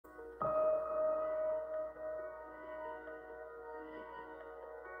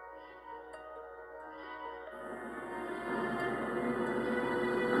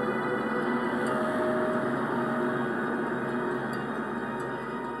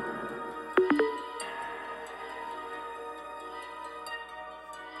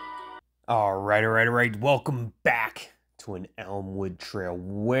All right. Welcome back to an Elmwood trail.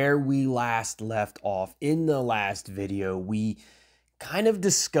 Where we last left off in the last video, we kind of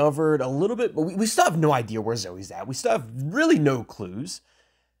discovered a little bit, but we still have no idea where Zoe's at. We still have really no clues,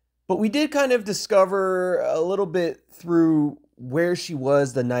 but we did kind of discover a little bit through where she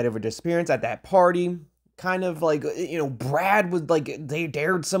was the night of her disappearance at that party. Kind of like, Brad was like, they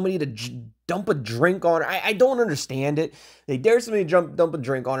dared somebody to dump a drink on her. I don't understand it. They dared somebody to dump a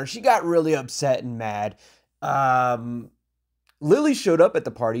drink on her. She got really upset and mad. Lily showed up at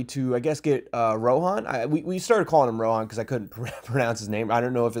the party to, I guess, get Rohan. We started calling him Rohan because I couldn't pronounce his name. I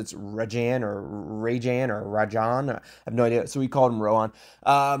don't know if it's Rajan or Rajan. I have no idea. So we called him Rohan.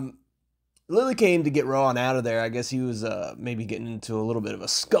 Lily came to get Rohan out of there. I guess he was maybe getting into a little bit of a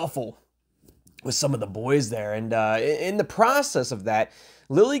scuffle with some of the boys there. And in the process of that,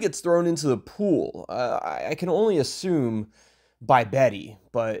 Lily gets thrown into the pool. I can only assume by Betty,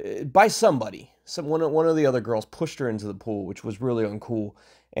 but by somebody. One of the other girls pushed her into the pool, which was really uncool.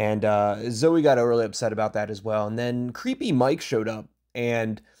 And Zoe got really upset about that as well. And then creepy Mike showed up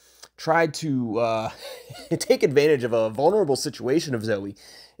and tried to take advantage of a vulnerable situation of Zoe.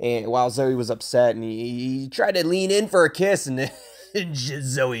 And while Zoe was upset, and he tried to lean in for a kiss, and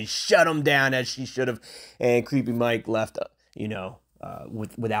Zoe shut him down as she should have, and creepy Mike left,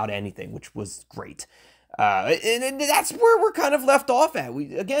 without anything, which was great. And that's where we're kind of left off at.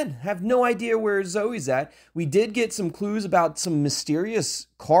 We, again, have no idea where Zoe's at. We did get some clues about some mysterious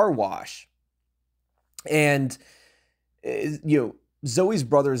car wash. And, Zoe's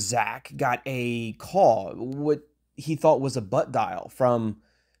brother, Zach, got a call, what he thought was a butt dial from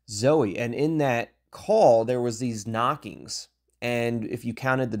Zoe. And in that call, there was these knockings. And if you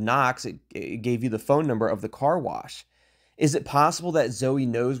counted the knocks, it gave you the phone number of the car wash. Is it possible that Zoe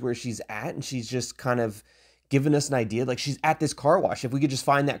knows where she's at and she's just kind of given us an idea? Like, she's at this car wash. If we could just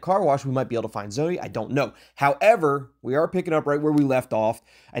find that car wash, we might be able to find Zoe. I don't know. However, we are picking up right where we left off.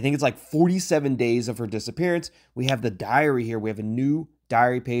 I think it's like 47 days of her disappearance. We have the diary here. We have a new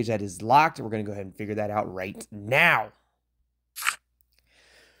diary page that is locked. We're going to go ahead and figure that out right now.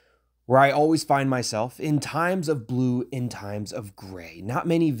 Where I always find myself, in times of blue, in times of gray. Not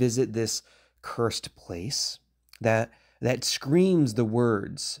many visit this cursed place that screams the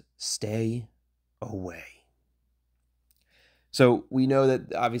words, "Stay away." So we know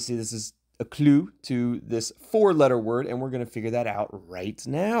that obviously this is a clue to this 4-letter word, and we're going to figure that out right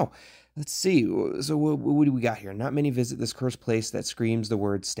now. Let's see. So what do we got here? Not many visit this cursed place that screams the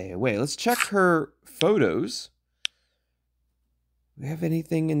word "stay away." Let's check her photos. We have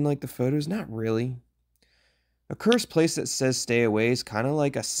anything in like the photos? Not really. A cursed place that says "stay away" is kind of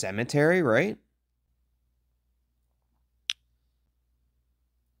like a cemetery, right?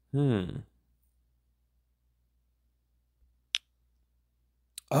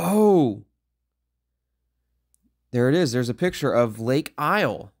 Oh, there it is. There's a picture of Lake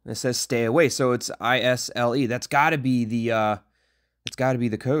Isle. It says "stay away," so it's ISLE. That's got to be the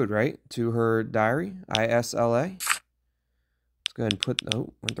code, right, to her diary. ISLA. Let's go ahead and put.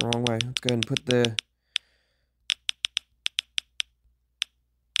 Oh, went the wrong way. Let's go ahead and put the.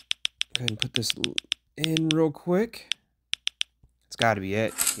 Go ahead and put this in real quick. It's got to be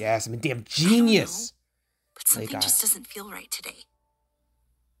it. Yes, I'm a damn genius. But something just doesn't feel right today.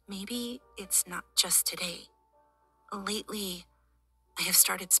 Maybe it's not just today. Lately, I have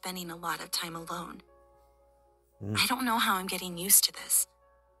started spending a lot of time alone. I don't know how I'm getting used to this.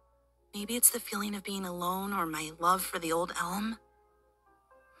 Maybe it's the feeling of being alone or my love for the old elm.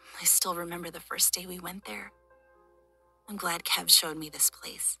 I still remember the first day we went there. I'm glad Kev showed me this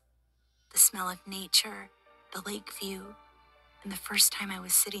place. The smell of nature, the lake view, and the first time I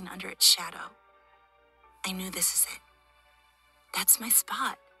was sitting under its shadow. I knew this is it. That's my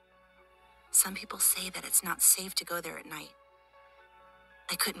spot. Some people say that it's not safe to go there at night.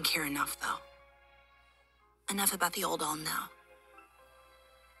 I couldn't care enough, though. Enough about the old elm now.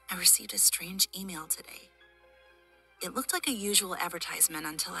 I received a strange email today. It looked like a usual advertisement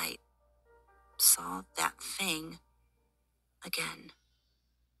until I saw that thing again.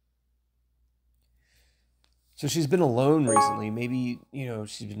 So she's been alone recently. Maybe,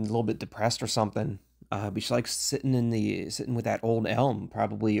 she's been a little bit depressed or something. But she likes sitting with that old elm,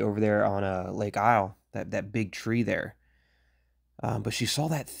 probably over there on Lake Isle, that big tree there. But she saw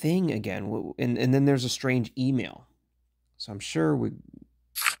that thing again, and then there's a strange email. So I'm sure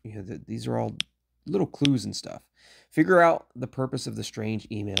these are all little clues and stuff. Figure out the purpose of the strange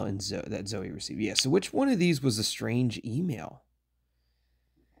email that Zoe received. Yeah, so which one of these was a strange email?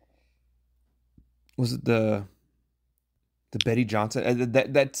 Was it The Betty Johnson.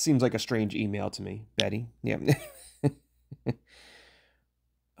 That seems like a strange email to me. Betty. Yeah.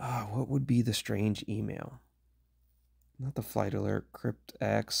 Oh, what would be the strange email? Not the flight alert.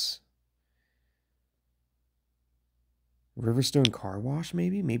 CryptX. Riverstone Car Wash,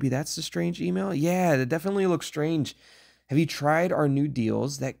 maybe? Maybe that's the strange email? Yeah, that definitely looks strange. Have you tried our new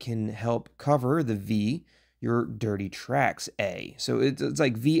deals that can help cover the V, your dirty tracks, A? So it's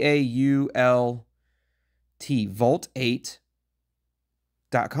like VAULT,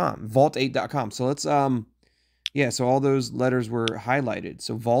 vault8.com, vault8.com. So let's, yeah, so all those letters were highlighted.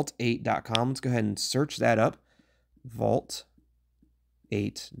 So vault8.com, let's go ahead and search that up.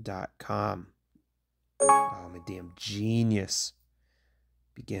 Vault8.com. Oh, I'm a damn genius.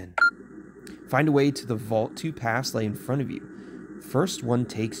 Begin. Find a way to the vault. Two paths lay in front of you. First one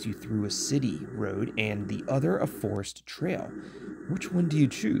takes you through a city road and the other a forest trail. Which one do you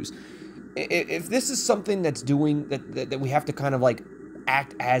choose? If this is something that's doing that we have to kind of like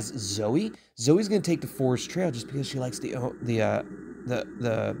act as Zoe, Zoe's gonna take the forest trail just because she likes the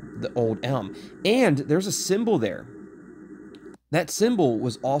old elm. And there's a symbol there. That symbol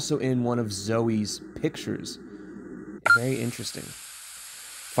was also in one of Zoe's pictures. Very interesting.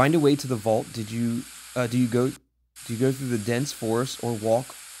 Find a way to the vault. Do you go through the dense forest or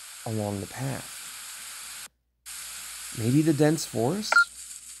walk along the path? Maybe the dense forest?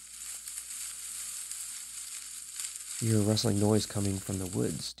 You hear a rustling noise coming from the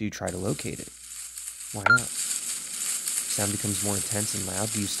woods. Do you try to locate it? Why not? Sound becomes more intense and loud.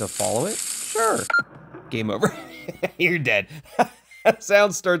 Do you still follow it? Sure. Game over. You're dead.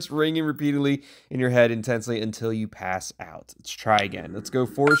 Sound starts ringing repeatedly in your head intensely until you pass out. Let's try again. Let's go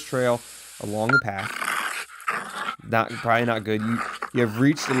forest trail along the path. Probably not good. You have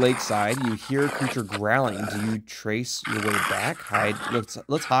reached the lakeside. You hear a creature growling. Do you trace your way back? Hide.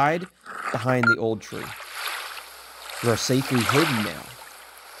 Let's hide behind the old tree. You are safely hidden now.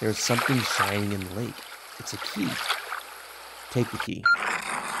 There's something shining in the lake. It's a key. Take the key.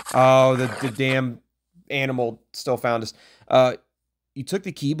 Oh, the damn animal still found us. You took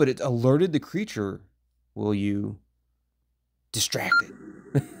the key, but it alerted the creature. Will you distract it?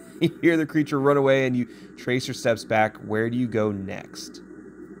 You hear the creature run away and you trace your steps back. Where do you go next?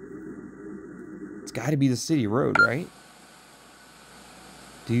 It's got to be the city road, right?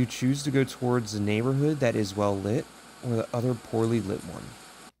 Do you choose to go towards the neighborhood that is well lit or the other poorly lit one?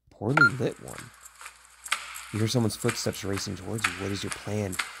 Poorly lit one. You hear someone's footsteps racing towards you. What is your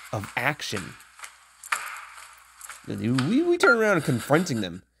plan of action? We turn around and confronting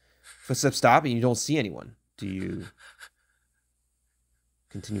them. Footsteps stop and you don't see anyone. Do you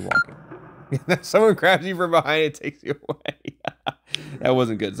continue walking? Someone grabs you from behind and takes you away. That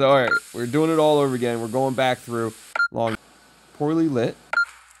wasn't good. So, all right, we're doing it all over again. We're going back through long. Poorly lit.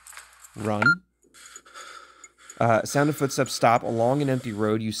 Run. Sound of footsteps stop along an empty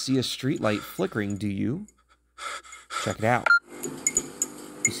road. You see a street light flickering. Do you? Check it out.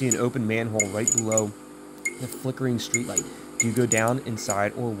 You see an open manhole right below the flickering streetlight. Do you go down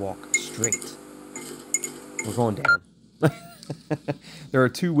inside or walk straight? We're going down. There are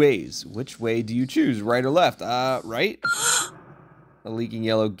two ways. Which way do you choose? Right or left? Right. A leaking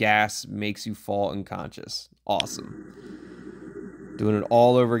yellow gas makes you fall unconscious. Awesome. Doing it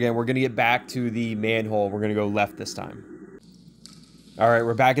all over again. We're going to get back to the manhole. We're going to go left this time. All right,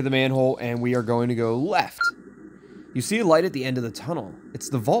 we're back at the manhole and we are going to go left. You see a light at the end of the tunnel. It's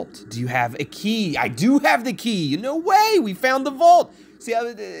the vault. Do you have a key? I do have the key. No way. We found the vault. See,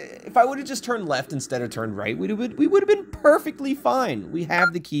 if I would have just turned left instead of turned right, we would have been perfectly fine. We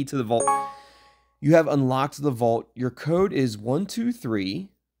have the key to the vault. You have unlocked the vault. Your code is 123,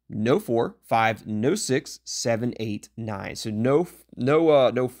 no 4, 5, no 6, 7, 8, 9. So no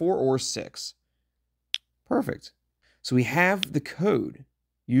 4 or 6. Perfect. So we have the code.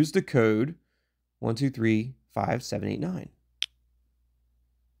 Use the code 123 5, 7, 8, 9.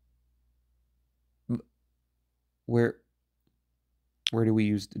 Where do we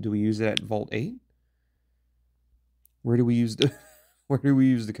use it at Vault 8? Where do we use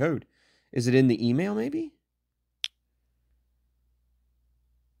the code? Is it in the email maybe?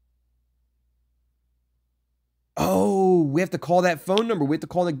 Oh, we have to call that phone number. We have to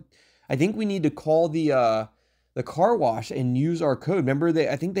call I think we need to call the car wash and use our code. Remember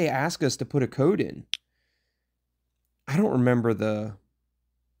I think they asked us to put a code in. I don't remember the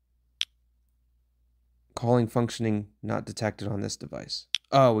calling functioning not detected on this device.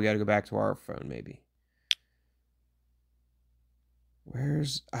 Oh, we got to go back to our phone maybe.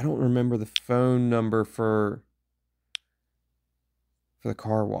 I don't remember the phone number for the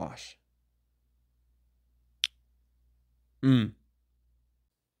car wash. All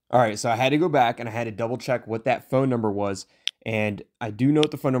right, so I had to go back and I had to double check what that phone number was. And I do know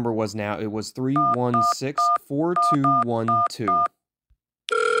what the phone number was now. It was 316-4212.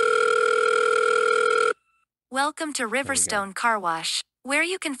 Welcome to Riverstone Car Wash, where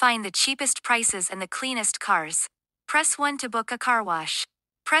you can find the cheapest prices and the cleanest cars. Press 1 to book a car wash.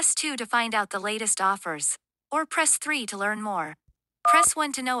 Press 2 to find out the latest offers. Or press 3 to learn more. Press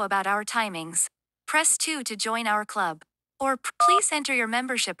 1 to know about our timings. Press 2 to join our club. Or please enter your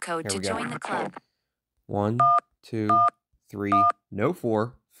membership code to join the club. 1, 2, 3, no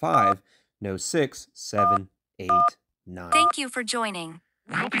 4, 5, no 6, 7, 8, 9. Thank you for joining.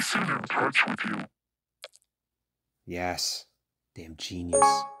 We'll be sending parts with you. Yes. Damn genius.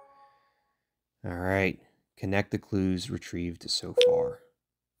 All right. Connect the clues retrieved so far.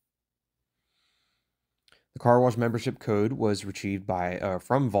 The car wash membership code was retrieved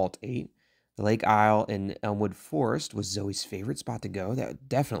from Vault 8. The Lake Isle in Elmwood Forest was Zoe's favorite spot to go.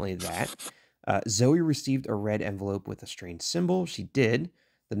 Definitely that. Zoe received a red envelope with a strange symbol. She did.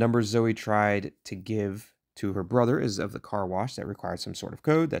 The number Zoe tried to give to her brother is of the car wash. That required some sort of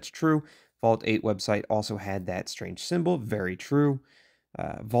code. That's true. Vault 8 website also had that strange symbol. Very true.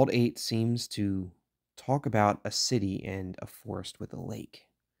 Vault 8 seems to talk about a city and a forest with a lake.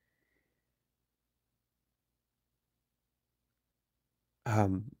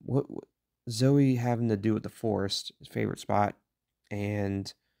 What Zoe having to do with the forest, his favorite spot,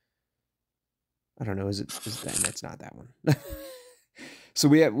 and I don't know, is that's not that one. So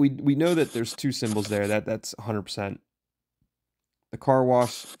we know that there's two symbols there. That's 100%. The car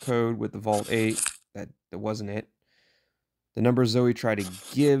wash code with the Vault 8, that wasn't it. The number Zoe tried to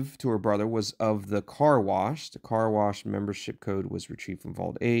give to her brother was of the car wash. The car wash membership code was retrieved from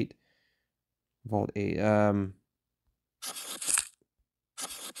Vault 8. Vault 8.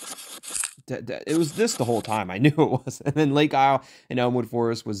 It was this the whole time. I knew it was. And then Lake Isle and Elmwood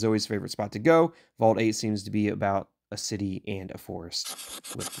Forest was Zoe's favorite spot to go. Vault 8 seems to be about a city and a forest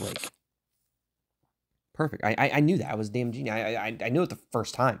with lake. Perfect. I knew that. I was damn genius. I knew it the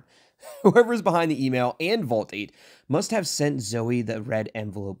first time. Whoever's behind the email and Vault 8 must have sent Zoe the red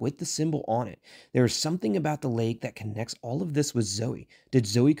envelope with the symbol on it. There is something about the lake that connects all of this with Zoe. Did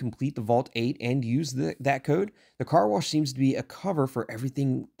Zoe complete the Vault 8 and use that code? The car wash seems to be a cover for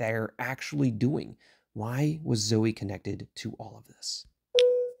everything they're actually doing. Why was Zoe connected to all of this?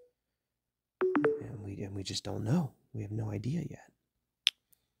 And we just don't know. We have no idea yet.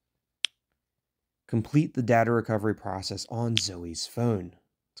 Complete the data recovery process on Zoe's phone.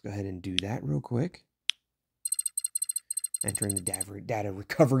 Let's go ahead and do that real quick. Entering the data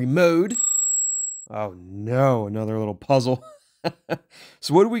recovery mode. Oh no, another little puzzle.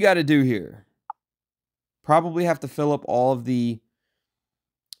 So what do we got to do here? Probably have to fill up all of the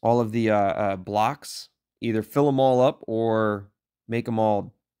blocks. Either fill them all up or make them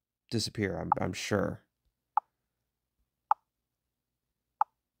all disappear. I'm sure.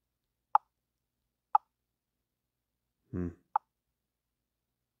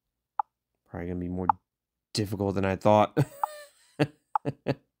 Probably gonna be more difficult than I thought.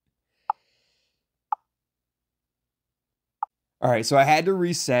 All right, so I had to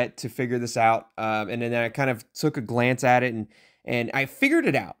reset to figure this out, and then I kind of took a glance at it, and I figured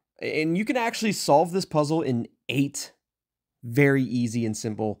it out. And you can actually solve this puzzle in 8 very easy and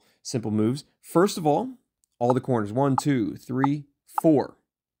simple moves. First of all the corners, 1, 2, 3, 4.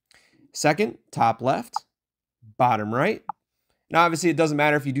 Second, top left, bottom right. Now, obviously, it doesn't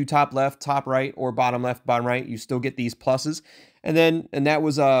matter if you do top left, top right, or bottom left, bottom right. You still get these pluses. And that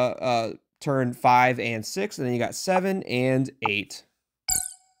was turn 5 and 6. And then you got 7 and 8.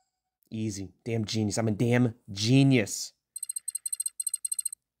 Easy. Damn genius. I'm a damn genius.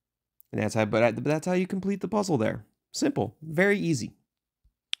 And that's how you complete the puzzle there. Simple. Very easy.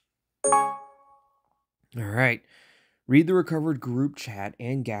 All right. Read the recovered group chat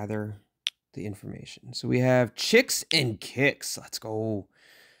and gather the information. So we have chicks and kicks. Let's go.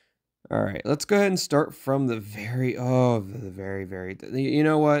 All right, let's go ahead and start from the very, you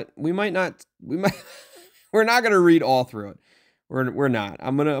know what? We're not going to read all through it. We're not.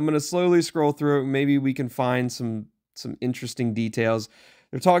 I'm going to slowly scroll through it. Maybe we can find some interesting details.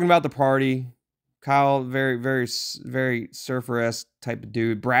 They're talking about the party. Kyle, very, very, very surfer-esque type of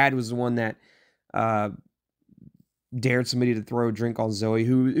dude. Brad was the one that dared somebody to throw a drink on Zoe,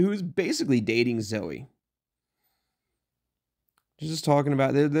 who's basically dating Zoe. Just talking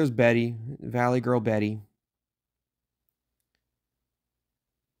about, there's Betty, Valley Girl Betty.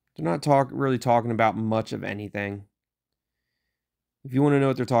 They're not really talking about much of anything. If you want to know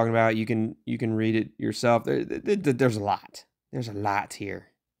what they're talking about, you can read it yourself. There's a lot. There's a lot here.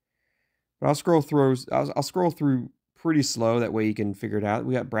 But I'll scroll through pretty slow. That way you can figure it out.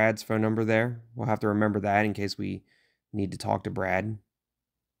 We got Brad's phone number there. We'll have to remember that in case we Need to talk to Brad.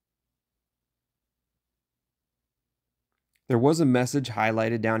 There was a message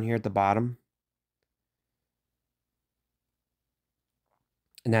highlighted down here at the bottom.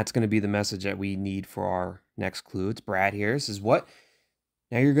 And that's going to be the message that we need for our next clue. It's Brad here. This is what?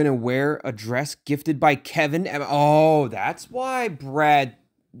 Now you're going to wear a dress gifted by Kevin. Oh, that's why Brad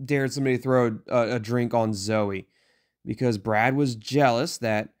dared somebody to throw a drink on Zoe. Because Brad was jealous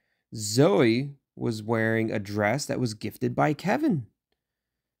that Zoe was wearing a dress that was gifted by Kevin.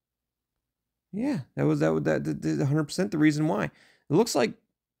 Yeah, that 100% the reason why. It looks like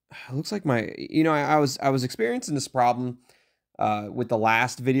my, I was experiencing this problem with the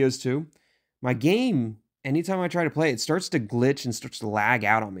last videos too. My game, anytime I try to play, it starts to glitch and starts to lag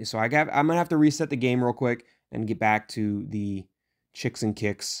out on me. So I'm gonna have to reset the game real quick and get back to the Chicks and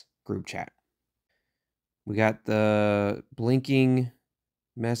Kicks group chat. We got the blinking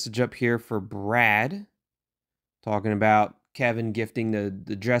message up here for Brad, talking about Kevin gifting the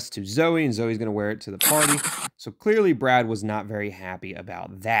dress to Zoe, and Zoe's going to wear it to the party. So clearly Brad was not very happy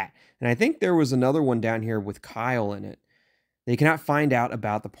about that. And I think there was another one down here with Kyle in it. They cannot find out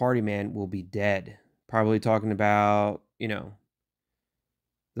about the party man will be dead. Probably talking about, the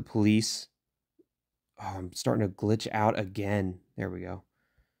police. Oh, I'm starting to glitch out again. There we go.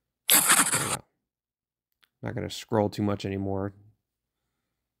 Not going to scroll too much anymore.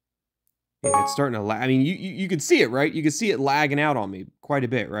 Yeah, it's starting to lag. I mean, you could see it, right? You could see it lagging out on me quite a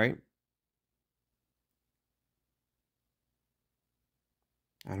bit, right?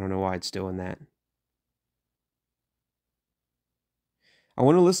 I don't know why it's doing that. I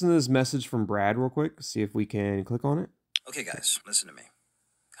want to listen to this message from Brad real quick, see if we can click on it. Okay, guys, listen to me.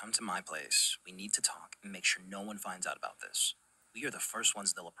 Come to my place. We need to talk and make sure no one finds out about this. We are the first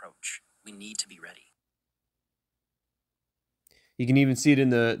ones they'll approach. We need to be ready. You can even see it in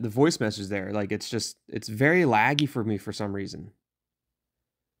the voice message there. Like, it's very laggy for me for some reason.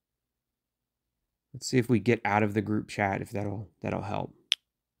 Let's see if we get out of the group chat, if that'll help.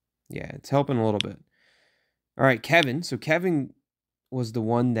 Yeah, it's helping a little bit. All right, Kevin. So Kevin was the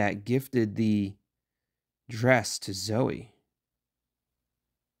one that gifted the dress to Zoe.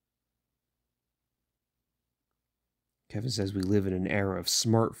 Kevin says we live in an era of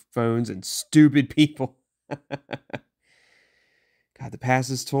smartphones and stupid people. God, the past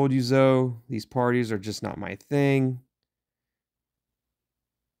has told you, Zoe. These parties are just not my thing.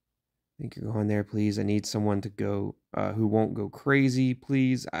 I think you're going there, please. I need someone to go who won't go crazy,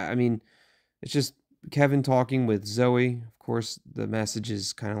 please. I mean, it's just Kevin talking with Zoe. Of course, the message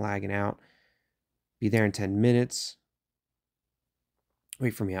is kind of lagging out. Be there in 10 minutes.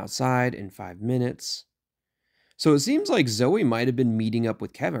 Wait for me outside in 5 minutes. So it seems like Zoe might have been meeting up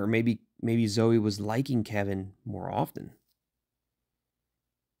with Kevin, or maybe Zoe was liking Kevin more often.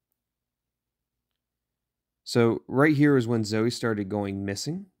 So right here is when Zoe started going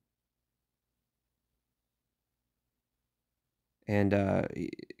missing. And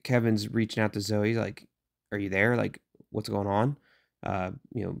Kevin's reaching out to Zoe, like, are you there? Like, what's going on?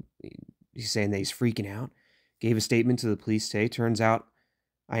 He's saying that he's freaking out. Gave a statement to the police today. Turns out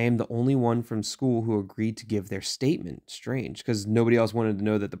I am the only one from school who agreed to give their statement. Strange, because nobody else wanted to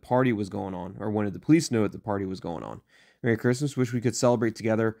know that the party was going on, or wanted the police to know that the party was going on. Merry Christmas. Wish we could celebrate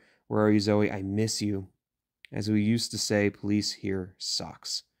together. Where are you, Zoe? I miss you. As we used to say, police here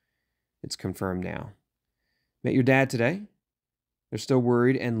sucks. It's confirmed now. Met your dad today. They're still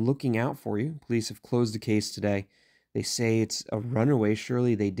worried and looking out for you. Police have closed the case today. They say it's a runaway.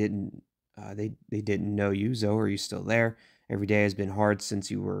 Surely they didn't know you. Zoe, are you still there? Every day has been hard since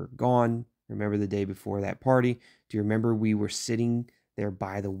you were gone. Remember the day before that party? Do you remember we were sitting there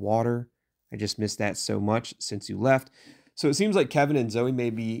by the water? I just missed that so much since you left. So it seems like Kevin and Zoe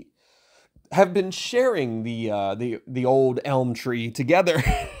maybe have been sharing the old elm tree together,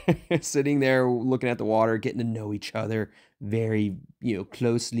 sitting there looking at the water, getting to know each other very,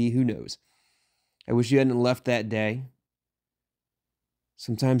 closely. Who knows? I wish you hadn't left that day.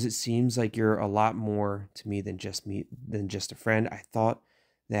 Sometimes it seems like you're a lot more to me than just a friend. I thought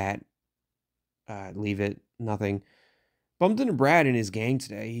that leave it, nothing. Bumped into Brad and his gang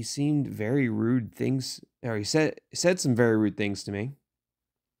today. He seemed very rude things, or he said some very rude things to me.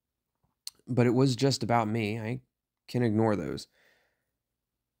 But it was just about me. I can ignore those.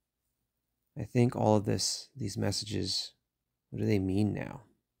 I think all of these messages, what do they mean now?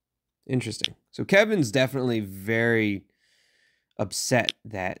 Interesting. So Kevin's definitely very upset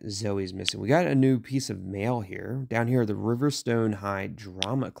that Zoe's missing. We got a new piece of mail here. Down here, the Riverstone High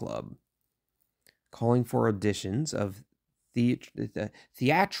Drama Club calling for auditions of the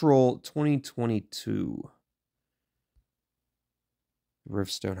Theatral 2022.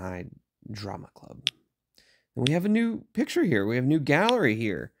 Riverstone High Drama Club. And we have a new picture here. We have a new gallery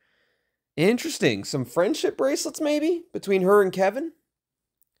here. Interesting. Some friendship bracelets maybe between her and Kevin.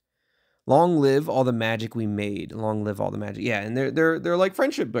 Long live all the magic we made. Long live all the magic. Yeah, and they're like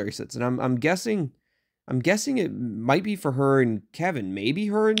friendship bracelets, and I'm guessing it might be for her and Kevin. Maybe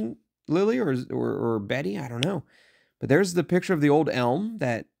her and Lily or Betty. I don't know. But there's the picture of the old elm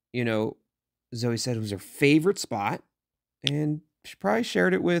that, you know, Zoe said was her favorite spot, and she probably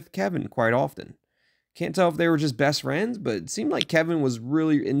shared it with Kevin quite often. Can't tell if they were just best friends, but it seemed like Kevin was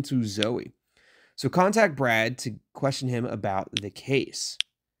really into Zoe. So contact Brad to question him about the case.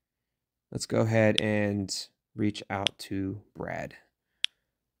 Let's go ahead and reach out to Brad.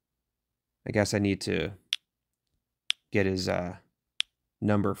 I guess I need to get his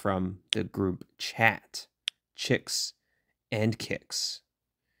number from the group chat. Chicks and Kicks.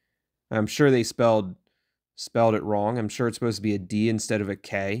 I'm sure they spelled it wrong. I'm sure it's supposed to be a D instead of a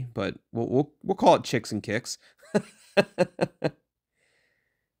K, but we'll call it Chicks and Kicks. All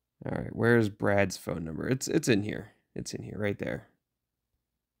right, where's Brad's phone number? It's in here. It's in here right there.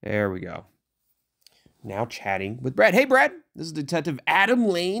 There we go. Now chatting with Brad. Hey, Brad. This is Detective Adam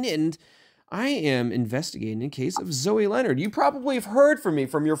Lane, and I am investigating a case of Zoe Leonard. You probably have heard from me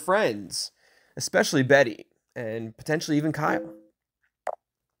from your friends, especially Betty, and potentially even Kyle.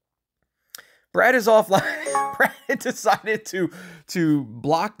 Brad is offline. Brad decided to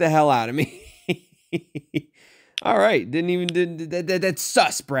block the hell out of me. All right, that's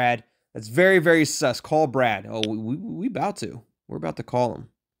sus, Brad. That's very, very sus. Call Brad. Oh, we about to. We're about to call him.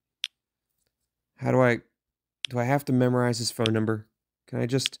 How do I have to memorize his phone number? Can I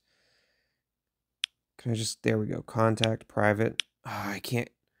just, there we go. Contact, private. Oh, I can't.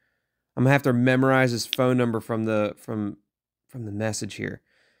 I'm gonna have to memorize his phone number from the message here.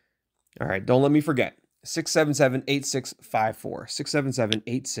 All right, don't let me forget. 677-8654.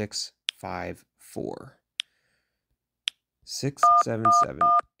 677-8654.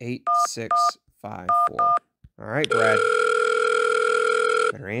 677-8654. All right, Brad.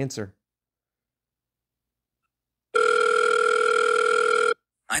 Better answer.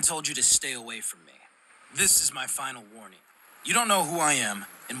 I told you to stay away from me. This is my final warning. You don't know who I am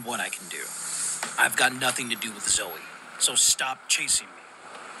and what I can do. I've got nothing to do with Zoe, so stop chasing me.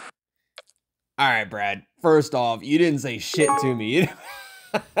 All right, Brad. First off, you didn't say shit to me.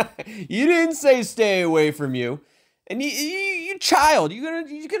 You didn't say stay away from you. And you child, you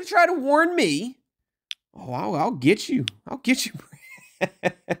gonna try to warn me? Oh, I'll get you. I'll get you,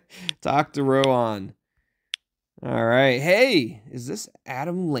 Brad. Talk to Rowan. All right. Hey, is this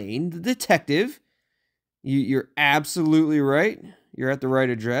Adam Lane, the detective? You're absolutely right. You're at the right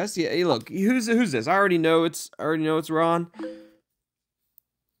address. Yeah. Hey, look, who's this? I already know it's Ron.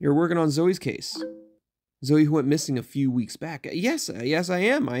 You're working on Zoe's case. Zoe who went missing a few weeks back. Yes, I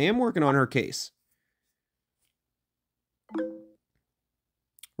am. I am working on her case.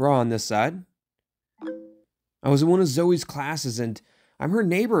 Raw on this side. I was in one of Zoe's classes, and I'm her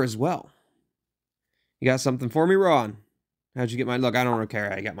neighbor as well. You got something for me, Ron? How'd you get my... Look, I don't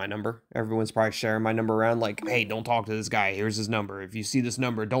care. I got my number. Everyone's probably sharing my number around like, hey, don't talk to this guy. Here's his number. If you see this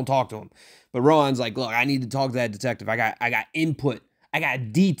number, don't talk to him. But Ron's like, look, I need to talk to that detective. I got input. I got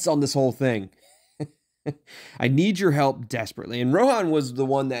deets on this whole thing. I need your help desperately. And Rohan was the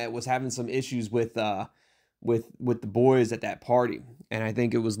one that was having some issues with the boys at that party. And I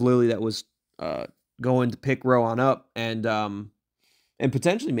think it was Lily that was going to pick Rohan up and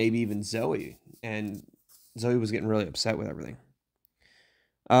potentially maybe even Zoe. And Zoe was getting really upset with everything.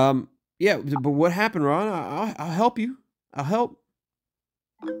 Yeah, but what happened, Ron? I'll help you. I'll help.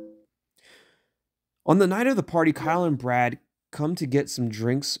 On the night of the party, Kyle and Brad come to get some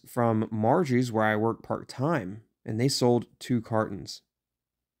drinks from Marjorie's where I work part-time, and they sold 2 cartons.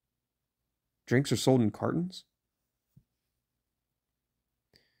 Drinks are sold in cartons?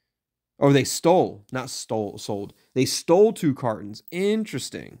 Oh, they stole. Not sold. They stole 2 cartons.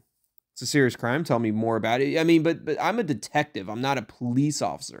 Interesting. It's a serious crime. Tell me more about it. I mean, but I'm a detective. I'm not a police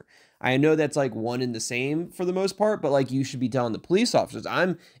officer. I know that's like one and the same for the most part, but like you should be telling the police officers.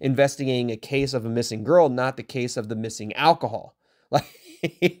 I'm investigating a case of a missing girl, not the case of the missing alcohol.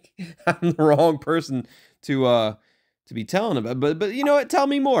 Like I'm the wrong person to be telling about. But you know what? Tell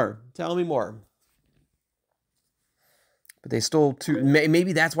me more. Tell me more. But they stole 2.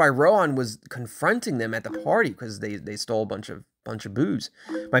 Maybe that's why Rohan was confronting them at the party, because they stole a bunch of booze.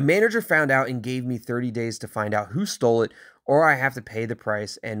 My manager found out and gave me 30 days to find out who stole it, or I have to pay the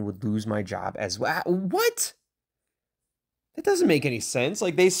price and would lose my job as well. What? That doesn't make any sense.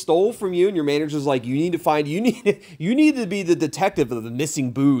 Like they stole from you, and your manager's like, you need to be the detective of the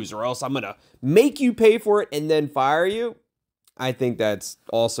missing booze, or else I'm gonna make you pay for it and then fire you. I think that's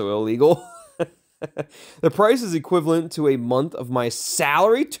also illegal. The price is equivalent to a month of my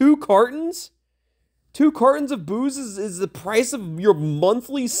salary. 2 cartons? 2 cartons of booze is the price of your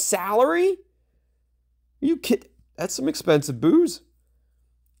monthly salary? Are you kidding? That's some expensive booze.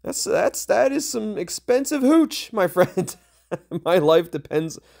 That is some expensive hooch, my friend. My life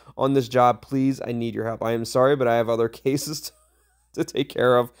depends on this job. Please, I need your help. I am sorry, but I have other cases to take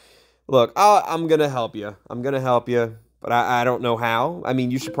care of. Look, I'm going to help you. I'm going to help you, but I don't know how. I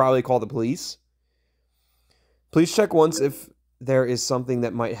mean, you should probably call the police. Please check once if there is something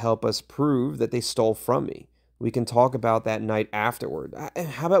that might help us prove that they stole from me. We can talk about that night afterward.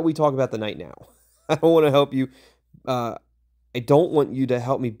 How about we talk about the night now? I don't want to help you. I don't want you to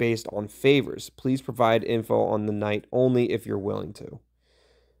help me based on favors. Please provide info on the night only if you're willing to.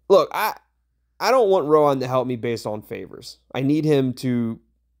 Look, I don't want Rohan to help me based on favors. I need him to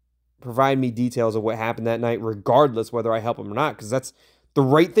provide me details of what happened that night, regardless whether I help him or not, because that's the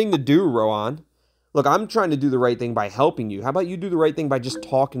right thing to do, Rohan. Look, I'm trying to do the right thing by helping you. How about you do the right thing by just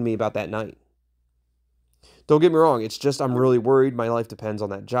talking to me about that night? Don't get me wrong. It's just I'm really worried. My life depends on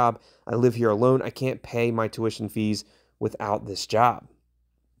that job. I live here alone. I can't pay my tuition fees without this job.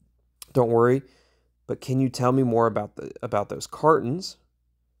 Don't worry, but can you tell me more about those cartons?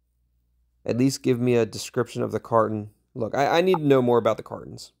 At least give me a description of the carton. Look, I need to know more about the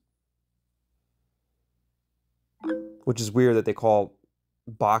cartons. Which is weird that they call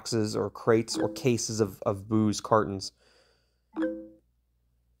boxes or crates or cases of booze cartons.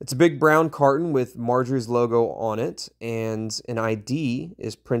 It's a big brown carton with Marjorie's logo on it, and an ID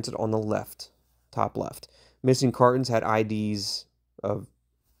is printed on the left, top left. Missing cartons had IDs of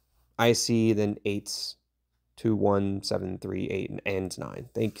IC, then 8s, 2, 1, 7, 3, 8, and 9.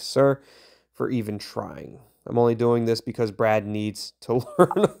 Thank you, sir, for even trying. I'm only doing this because Brad needs to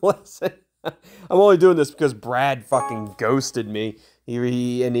learn a lesson. I'm only doing this because Brad fucking ghosted me.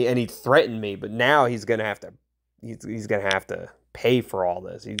 He threatened me, but now he's gonna have to pay for all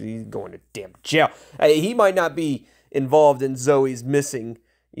this. He's going to damn jail. He might not be involved in Zoe's missing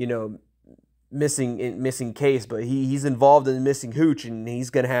case, but he's involved in the missing hooch, and he's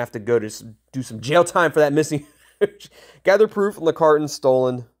gonna have to go to do some jail time for that missing hooch. Gather proof on the carton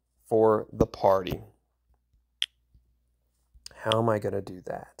stolen for the party. How am I gonna do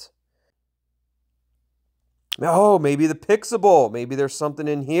that? Oh, maybe the Pixable. Maybe there's something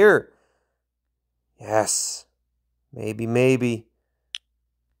in here. Yes. Maybe.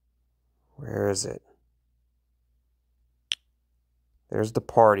 Where is it? There's the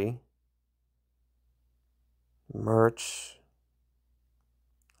party. Merch.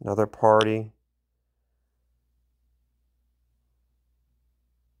 Another party.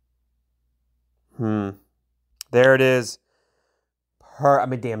 There it is.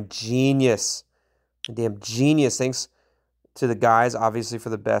 I'm a damn genius. Thanks to the guys, obviously, for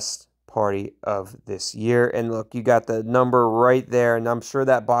the best party of this year. And look, you got the number right there, and I'm sure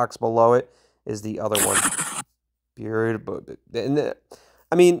that box below it is the other one.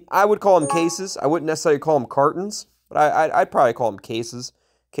 I mean, I would call them cases. I wouldn't necessarily call them cartons, but I'd probably call them cases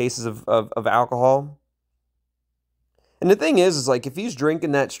of alcohol. And the thing is like, if he's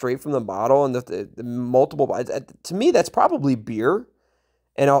drinking that straight from the bottle and the multiple, to me, that's probably beer.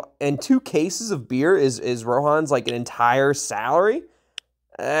 And 2 cases of beer is Rohan's like an entire salary.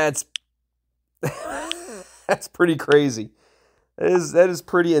 That's that's pretty crazy. That is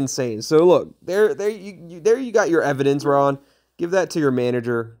pretty insane. So look, there you got your evidence, Rohan. Give that to your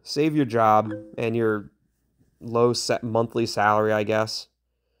manager. Save your job and your low monthly salary, I guess.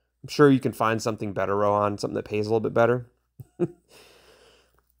 I'm sure you can find something better, Rohan. Something that pays a little bit better.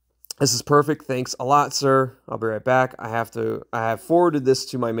 This is perfect. Thanks a lot, sir. I'll be right back. I have forwarded this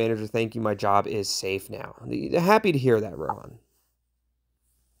to my manager. Thank you. My job is safe now. Happy to hear that, Rohan.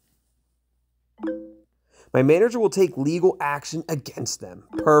 My manager will take legal action against them.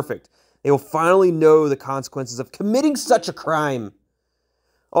 Perfect. They will finally know the consequences of committing such a crime.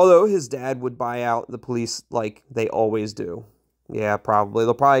 Although his dad would buy out the police like they always do. Yeah, probably.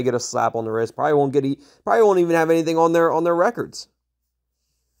 They'll probably get a slap on the wrist. Probably won't even have anything on their records.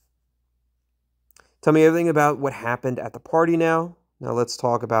 Tell me everything about what happened at the party now. Now let's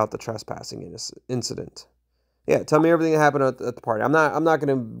talk about the trespassing incident. Yeah, tell me everything that happened at the party. I'm not going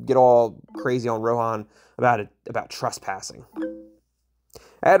to get all crazy on Rohan about trespassing.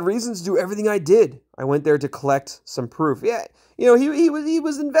 I had reasons to do everything I did. I went there to collect some proof. Yeah, he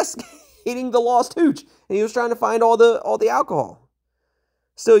was investigating the lost hooch, and he was trying to find all the alcohol.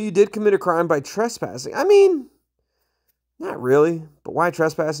 Still, you did commit a crime by trespassing. I mean, not really. But why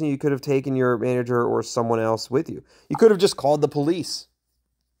trespassing? You could have taken your manager or someone else with you. You could have just called the police.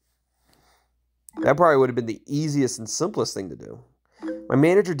 That probably would have been the easiest and simplest thing to do. My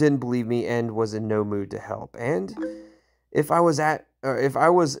manager didn't believe me and was in no mood to help. And if I was a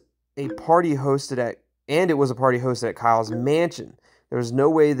party hosted at Kyle's mansion, there was no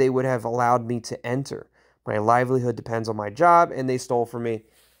way they would have allowed me to enter. My livelihood depends on my job, and they stole from me.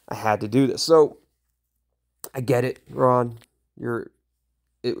 I had to do this. So I get it, Ron. Your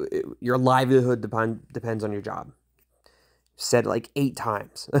livelihood depends on your job. Said it like 8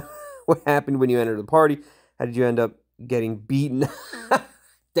 times. What happened when you entered the party? How did you end up getting beaten?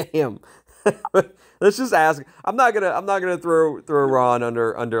 Damn. Let's just ask. I'm not gonna throw Ron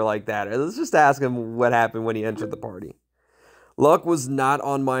under like that. Let's just ask him what happened when he entered the party. Luck was not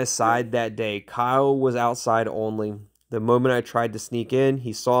on my side that day. Kyle was outside only. The moment I tried to sneak in,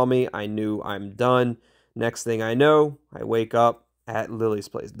 he saw me. I knew I'm done. Next thing I know, I wake up at Lily's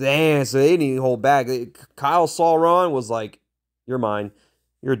place. Damn, so they didn't hold back. Kyle saw Ron, was like, "You're mine.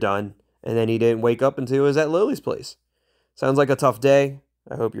 You're done." And then he didn't wake up until he was at Lily's place. Sounds like a tough day.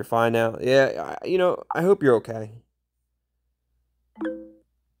 I hope you're fine now. Yeah, I hope you're okay.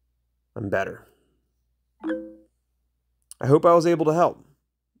 I'm better. I hope I was able to help.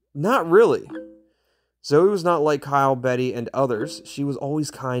 Not really. Zoe was not like Kyle, Betty, and others. She was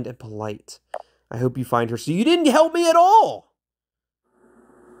always kind and polite. I hope you find her. So you didn't help me at all.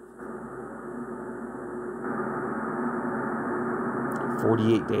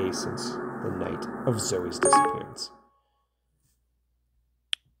 "48 days since the night of Zoe's disappearance."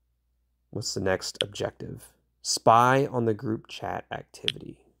 What's the next objective? Spy on the group chat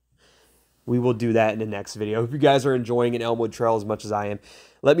activity. We will do that in the next video. I hope you guys are enjoying an Elmwood Trail as much as I am.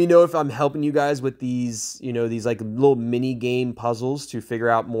 Let me know if I'm helping you guys with these, these like little mini game puzzles to figure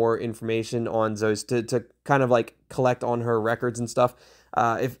out more information on Zoes, to kind of like collect on her records and stuff.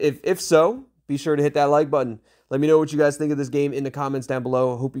 If so, be sure to hit that like button. Let me know what you guys think of this game in the comments down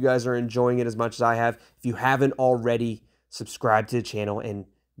below. I hope you guys are enjoying it as much as I have. If you haven't already, subscribe to the channel and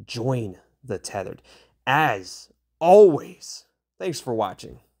join the Tethered. As always, thanks for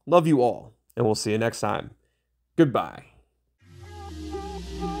watching. Love you all, and we'll see you next time. Goodbye.